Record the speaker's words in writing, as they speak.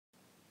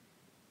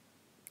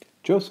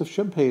Joseph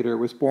Schumpeter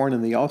was born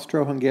in the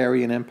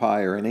Austro-Hungarian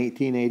Empire in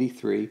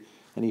 1883,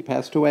 and he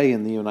passed away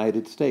in the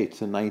United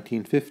States in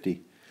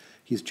 1950.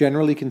 He's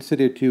generally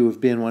considered to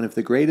have been one of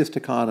the greatest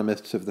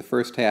economists of the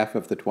first half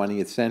of the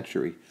 20th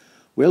century.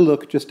 We'll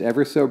look just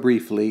ever so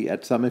briefly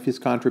at some of his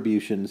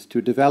contributions to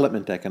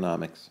development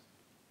economics.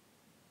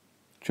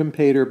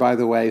 Schumpeter, by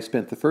the way,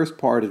 spent the first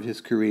part of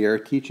his career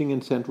teaching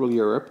in Central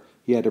Europe.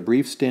 He had a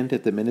brief stint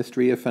at the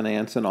Ministry of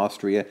Finance in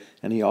Austria,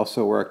 and he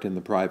also worked in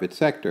the private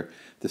sector.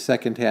 The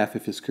second half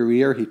of his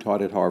career, he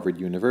taught at Harvard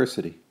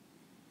University.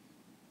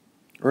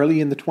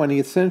 Early in the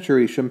 20th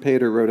century,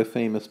 Schumpeter wrote a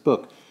famous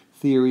book,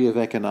 Theory of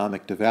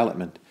Economic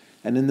Development,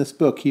 and in this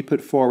book he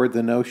put forward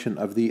the notion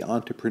of the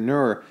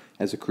entrepreneur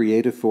as a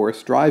creative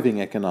force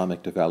driving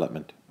economic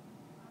development.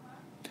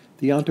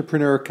 The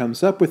entrepreneur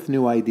comes up with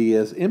new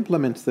ideas,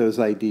 implements those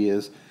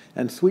ideas,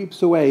 and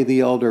sweeps away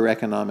the older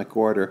economic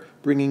order,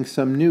 bringing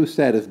some new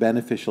set of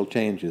beneficial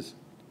changes.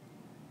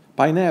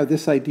 By now,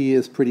 this idea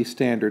is pretty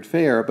standard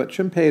fare, but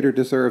Schumpeter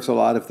deserves a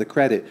lot of the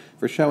credit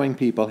for showing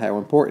people how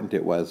important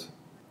it was.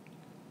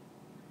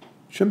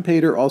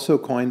 Schumpeter also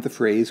coined the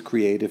phrase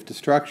creative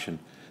destruction.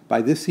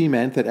 By this he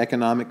meant that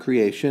economic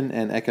creation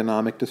and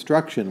economic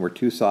destruction were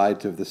two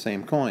sides of the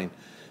same coin.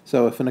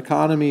 So if an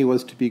economy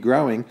was to be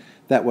growing,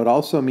 that would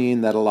also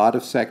mean that a lot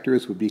of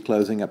sectors would be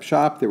closing up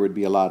shop, there would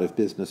be a lot of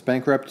business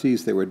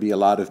bankruptcies, there would be a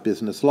lot of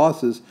business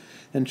losses,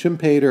 and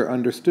Schumpeter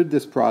understood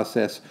this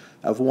process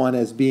of one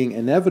as being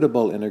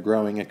inevitable in a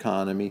growing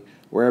economy,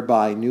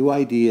 whereby new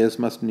ideas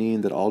must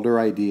mean that older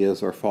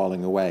ideas are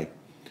falling away.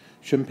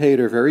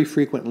 Schumpeter very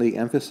frequently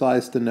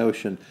emphasized the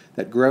notion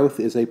that growth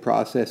is a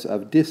process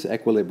of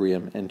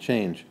disequilibrium and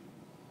change.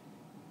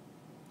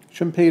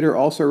 Schumpeter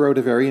also wrote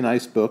a very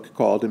nice book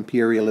called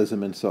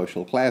Imperialism and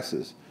Social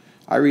Classes.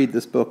 I read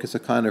this book as a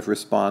kind of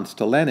response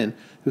to Lenin,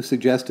 who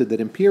suggested that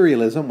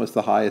imperialism was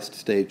the highest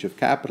stage of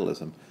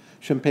capitalism.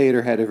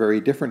 Schumpeter had a very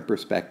different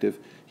perspective.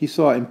 He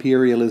saw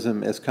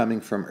imperialism as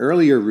coming from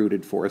earlier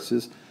rooted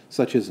forces,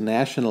 such as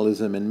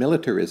nationalism and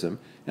militarism,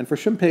 and for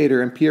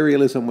Schumpeter,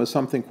 imperialism was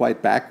something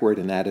quite backward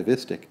and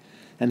atavistic,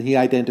 and he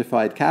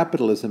identified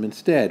capitalism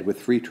instead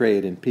with free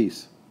trade and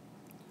peace.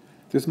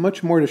 There's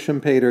much more to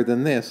Schumpeter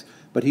than this,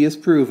 but he is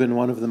proven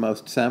one of the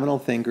most seminal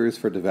thinkers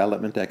for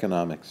development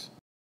economics.